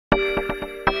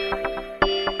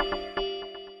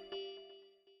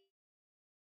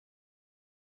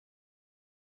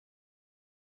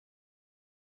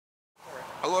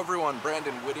everyone,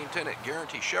 Brandon.Whittington at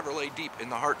Guaranty Chevrolet deep in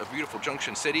the heart of beautiful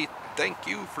Junction City. Thank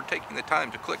you for taking the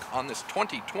time to click on this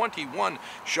 2021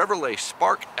 Chevrolet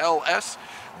Spark LS.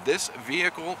 This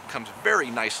vehicle comes very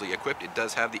nicely equipped. It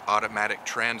does have the automatic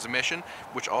transmission,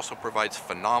 which also provides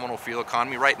phenomenal fuel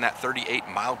economy, right in that 38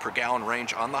 mile per gallon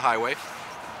range on the highway.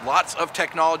 Lots of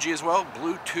technology as well,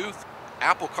 Bluetooth,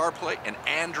 Apple CarPlay, and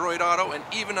Android Auto, and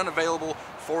even an available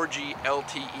 4G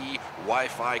LTE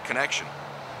Wi-Fi connection.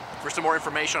 For some more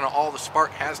information on all the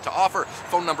Spark has to offer,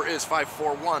 phone number is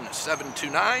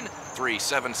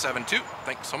 541-729-3772.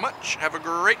 Thanks so much. Have a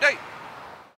great day.